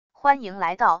欢迎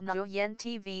来到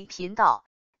NhaUyenTV 频道，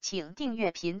请订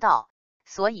阅频道，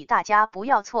所以大家不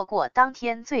要错过当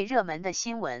天最热门的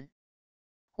新闻。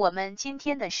我们今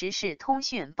天的时事通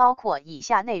讯包括以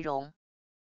下内容：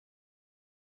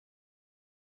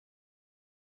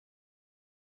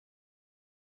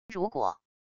如果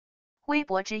微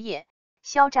博之夜，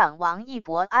肖战王一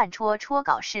博暗戳戳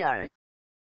搞事儿。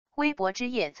微博之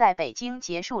夜在北京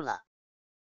结束了，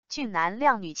俊男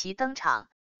靓女齐登场，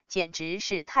简直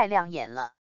是太亮眼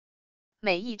了，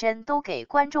每一帧都给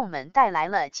观众们带来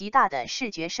了极大的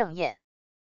视觉盛宴。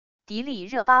迪丽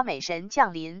热巴美神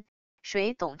降临，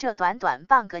谁懂这短短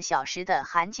半个小时的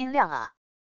含金量啊？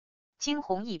惊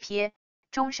鸿一瞥，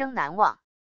终生难忘。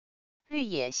绿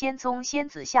野仙踪仙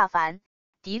子下凡，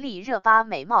迪丽热巴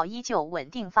美貌依旧稳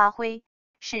定发挥，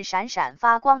是闪闪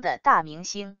发光的大明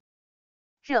星。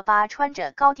热巴穿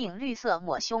着高定绿色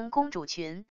抹胸公主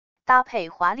裙，搭配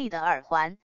华丽的耳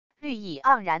环，绿意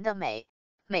盎然的美，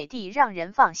美的让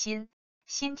人放心，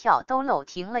心跳都漏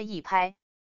停了一拍。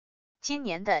今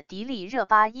年的迪丽热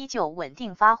巴依旧稳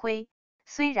定发挥，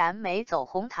虽然没走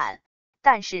红毯，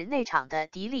但是那场的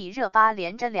迪丽热巴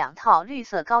连着2套绿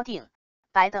色高定，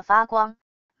白得发光，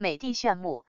美的炫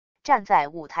目，站在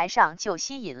舞台上就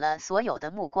吸引了所有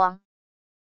的目光。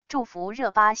祝福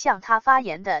热巴像她发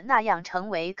言的那样成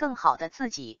为更好的自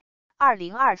己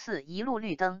，2024一路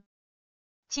绿灯。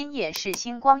今夜是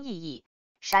星光熠熠，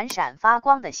闪闪发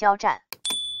光的肖战。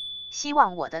希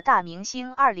望我的大明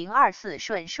星2024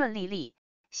顺顺利利，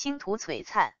星途璀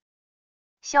璨。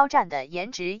肖战的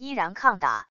颜值依然抗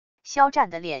打，肖战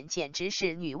的脸简直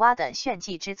是女娲的炫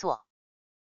技之作。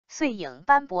碎影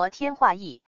斑驳天画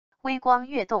意，微光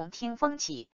跃动听风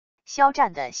起，肖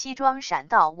战的西装闪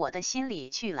到我的心里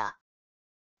去了。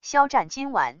肖战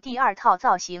今晚第2套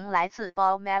造型来自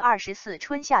Balmain 24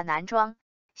春夏男装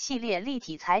系列立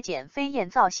体裁剪飞燕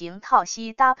造型套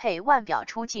膝，搭配腕表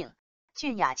出镜，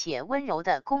俊雅且温柔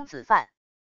的公子范。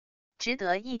值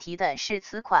得一提的是，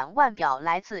此款腕表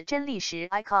来自真力时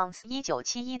Icons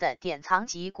 1971的典藏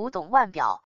级古董腕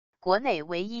表，国内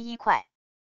唯一1块。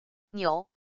牛！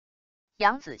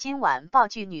杨紫今晚爆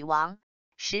剧女王，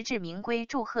实至名归，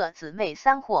祝贺姊妹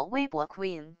3获微博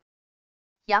Queen。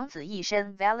杨紫一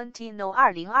身 Valentino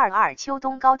 2022秋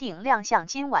冬高定亮相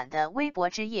今晚的微博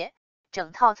之夜，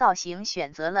整套造型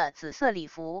选择了紫色礼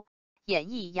服，演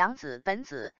绎杨紫本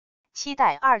紫，期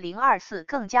待2024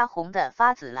更加红的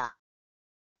发紫了。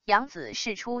杨紫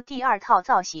试出第2套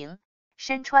造型，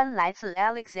身穿来自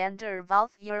Alexander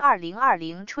Valthier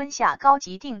 2020春夏高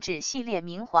级定制系列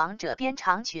明黄褶边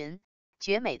长裙，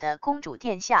绝美的公主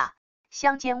殿下，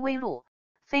香肩微露，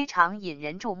非常引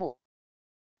人注目。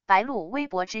白鹿微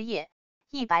博之夜，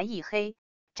一白一黑，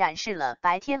展示了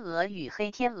白天鹅与黑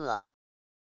天鹅。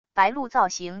白鹿造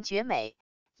型绝美，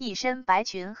一身白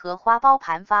裙和花苞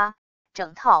盘发，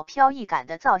整套飘逸感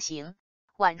的造型，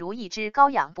宛如一只高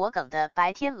仰脖梗的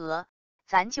白天鹅，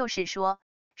咱就是说，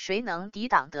谁能抵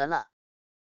挡得了？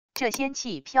这仙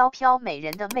气飘飘美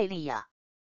人的魅力呀！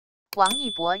王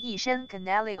一博一身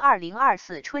Canali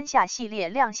 2024春夏系列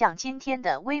亮相今天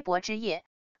的微博之夜，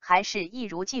还是一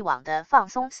如既往的放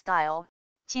松 style，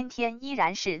 今天依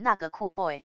然是那个酷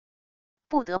boy。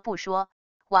不得不说，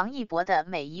王一博的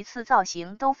每一次造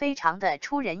型都非常的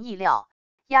出人意料，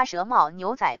鸭舌帽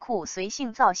牛仔裤随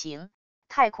性造型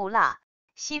太酷辣，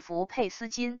西服配丝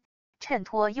巾，衬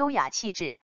托优雅气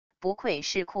质，不愧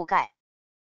是酷盖。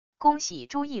恭喜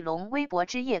朱一龙微博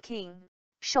之夜 King，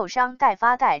 受伤戴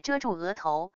发带遮住额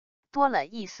头，多了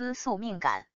一丝宿命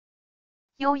感。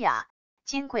优雅、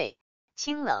金贵、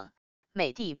清冷，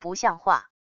美的不像话。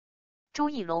朱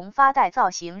一龙发带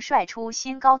造型帅出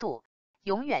新高度，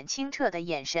永远清澈的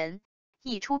眼神，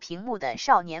溢出屏幕的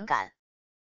少年感。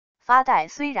发带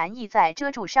虽然意在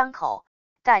遮住伤口，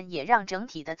但也让整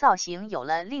体的造型有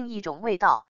了另一种味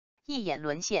道，一眼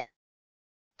沦陷。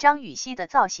张雨绮的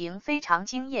造型非常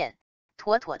惊艳，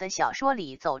妥妥的小说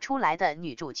里走出来的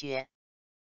女主角。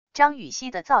张雨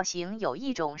绮的造型有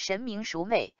一种神明熟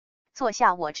媚，坐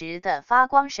下我执的发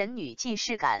光神女既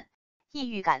视感，异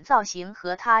域感造型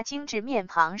和她精致面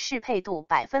庞适配度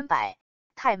100%，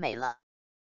太美了。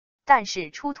但是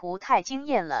出图太惊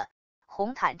艳了，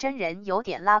红毯真人有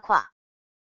点拉胯。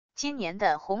今年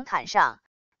的红毯上，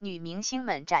女明星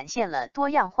们展现了多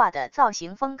样化的造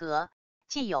型风格，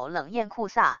既有冷艳酷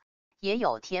飒，也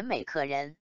有甜美可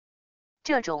人。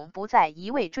这种不再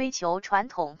一味追求传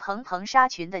统蓬蓬纱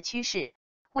裙的趋势，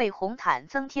为红毯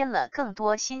增添了更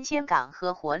多新鲜感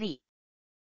和活力。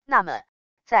那么，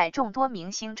在众多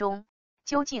明星中，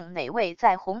究竟哪位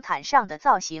在红毯上的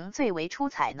造型最为出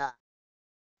彩呢？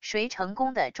谁成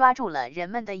功的抓住了人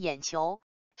们的眼球，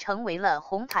成为了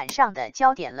红毯上的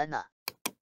焦点了呢？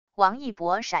王一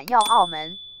博闪耀澳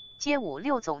门，街舞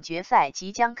6总决赛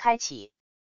即将开启。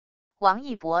王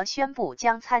一博宣布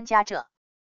将参加这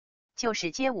就是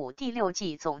街舞第6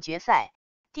季总决赛，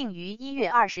定于1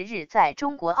月20日在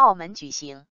中国澳门举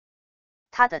行。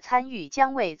他的参与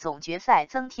将为总决赛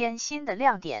增添新的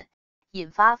亮点，引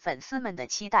发粉丝们的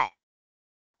期待。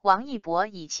王一博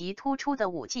以其突出的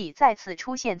舞技再次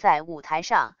出现在舞台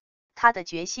上，他的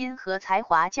决心和才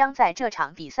华将在这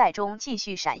场比赛中继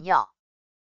续闪耀。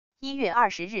1月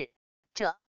20日，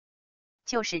这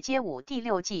就是街舞第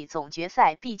6季总决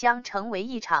赛必将成为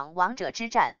一场王者之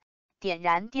战，点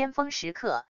燃巅峰时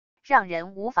刻，让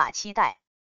人无法期待。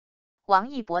王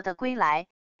一博的归来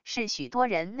是许多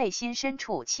人内心深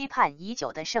处期盼已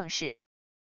久的盛事。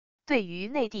对于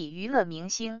内地娱乐明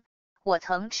星，我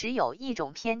曾持有一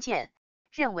种偏见，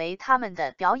认为他们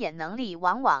的表演能力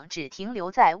往往只停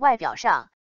留在外表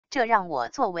上，这让我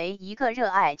作为一个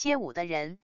热爱街舞的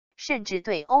人，甚至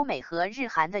对欧美和日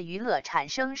韩的娱乐产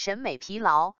生审美疲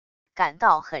劳，感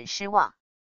到很失望。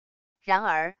然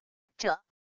而，这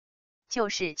就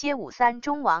是街舞3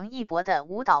中王一博的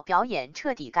舞蹈表演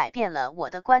彻底改变了我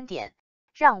的观点，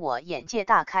让我眼界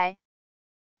大开。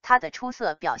他的出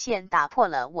色表现打破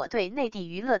了我对内地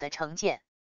娱乐的成见。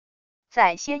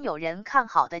在先有人看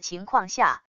好的情况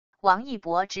下，王一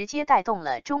博直接带动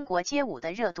了中国街舞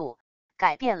的热度，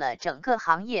改变了整个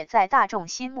行业在大众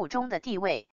心目中的地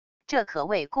位，这可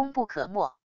谓功不可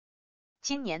没。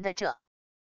今年的这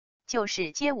就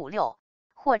是街舞6，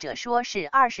或者说是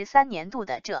23年度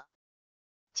的这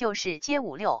就是街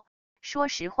舞6，说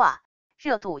实话，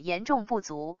热度严重不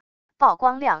足，曝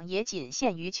光量也仅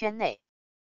限于圈内。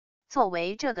作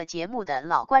为这个节目的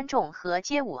老观众和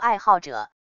街舞爱好者，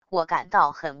我感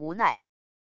到很无奈。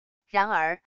然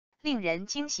而，令人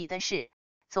惊喜的是，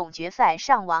总决赛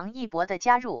上王一博的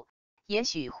加入，也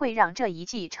许会让这一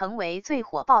季成为最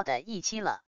火爆的一期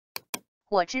了。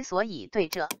我之所以对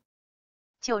这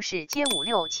就是街舞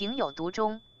6情有独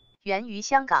钟，源于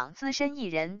香港资深艺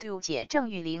人姐郑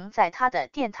玉玲在她的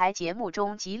电台节目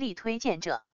中极力推荐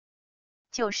这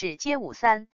就是街舞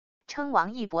3，称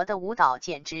王一博的舞蹈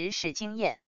简直是惊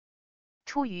艳。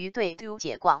出于对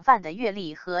姐广泛的阅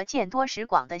历和见多识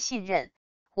广的信任，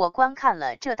我观看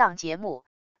了这档节目，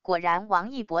果然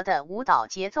王一博的舞蹈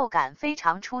节奏感非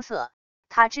常出色，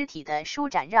他肢体的舒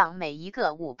展让每一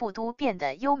个舞步都变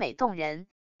得优美动人，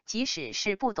即使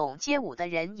是不懂街舞的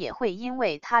人也会因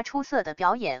为他出色的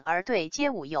表演而对街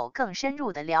舞有更深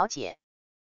入的了解。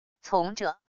从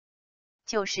这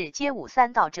就是街舞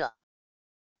3到这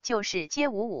就是街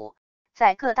舞5，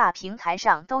在各大平台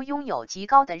上都拥有极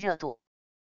高的热度。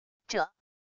这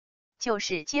就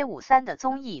是街舞3的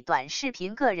综艺短视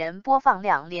频个人播放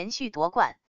量连续夺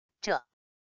冠，这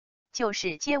就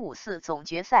是街舞4总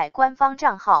决赛官方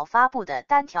账号发布的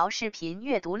单条视频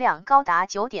阅读量高达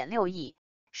 9.6 亿，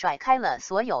甩开了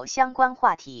所有相关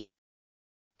话题。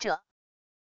这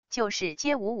就是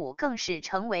街舞5更是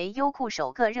成为优酷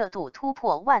首个热度突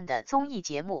破万的综艺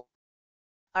节目。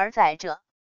而在这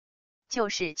就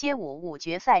是街舞5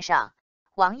决赛上，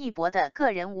王一博的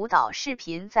个人舞蹈视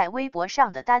频在微博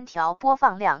上的单条播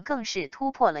放量更是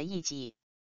突破了1级。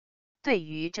对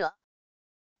于这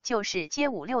就是街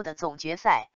舞6的总决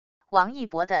赛，王一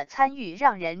博的参与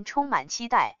让人充满期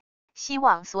待，希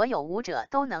望所有舞者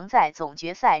都能在总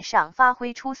决赛上发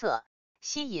挥出色，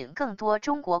吸引更多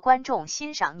中国观众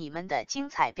欣赏你们的精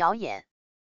彩表演。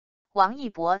王一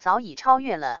博早已超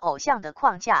越了偶像的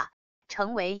框架，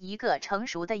成为一个成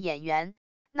熟的演员，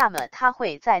那么他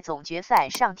会在总决赛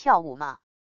上跳舞吗？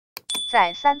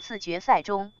在3次决赛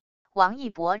中，王一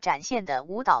博展现的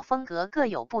舞蹈风格各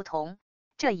有不同，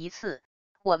这一次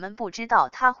我们不知道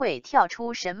他会跳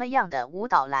出什么样的舞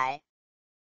蹈来。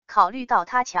考虑到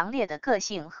他强烈的个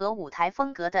性和舞台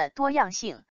风格的多样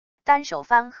性，单手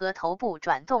翻和头部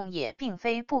转动也并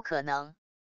非不可能。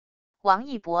王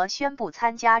一博宣布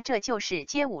参加这就是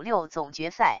街舞6总决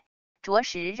赛，着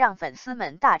实让粉丝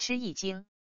们大吃一惊。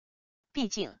毕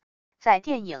竟，在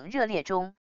电影《热烈》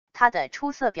中，他的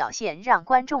出色表现让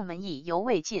观众们意犹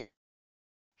未尽。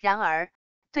然而，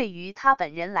对于他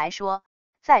本人来说，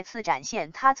再次展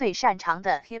现他最擅长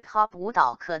的 hip hop 舞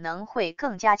蹈可能会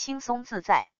更加轻松自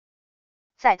在。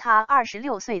在他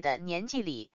26岁的年纪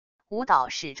里，舞蹈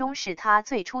始终是他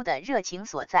最初的热情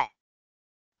所在。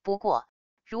不过，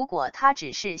如果他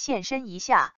只是现身一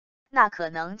下，那可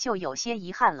能就有些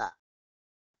遗憾了。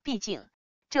毕竟，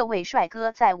这位帅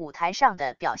哥在舞台上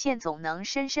的表现总能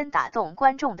深深打动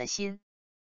观众的心。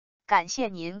感谢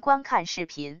您观看视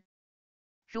频。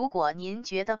如果您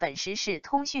觉得本时事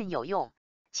通讯有用，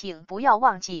请不要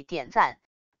忘记点赞、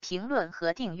评论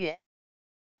和订阅。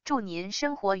祝您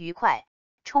生活愉快，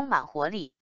充满活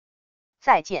力。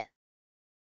再见。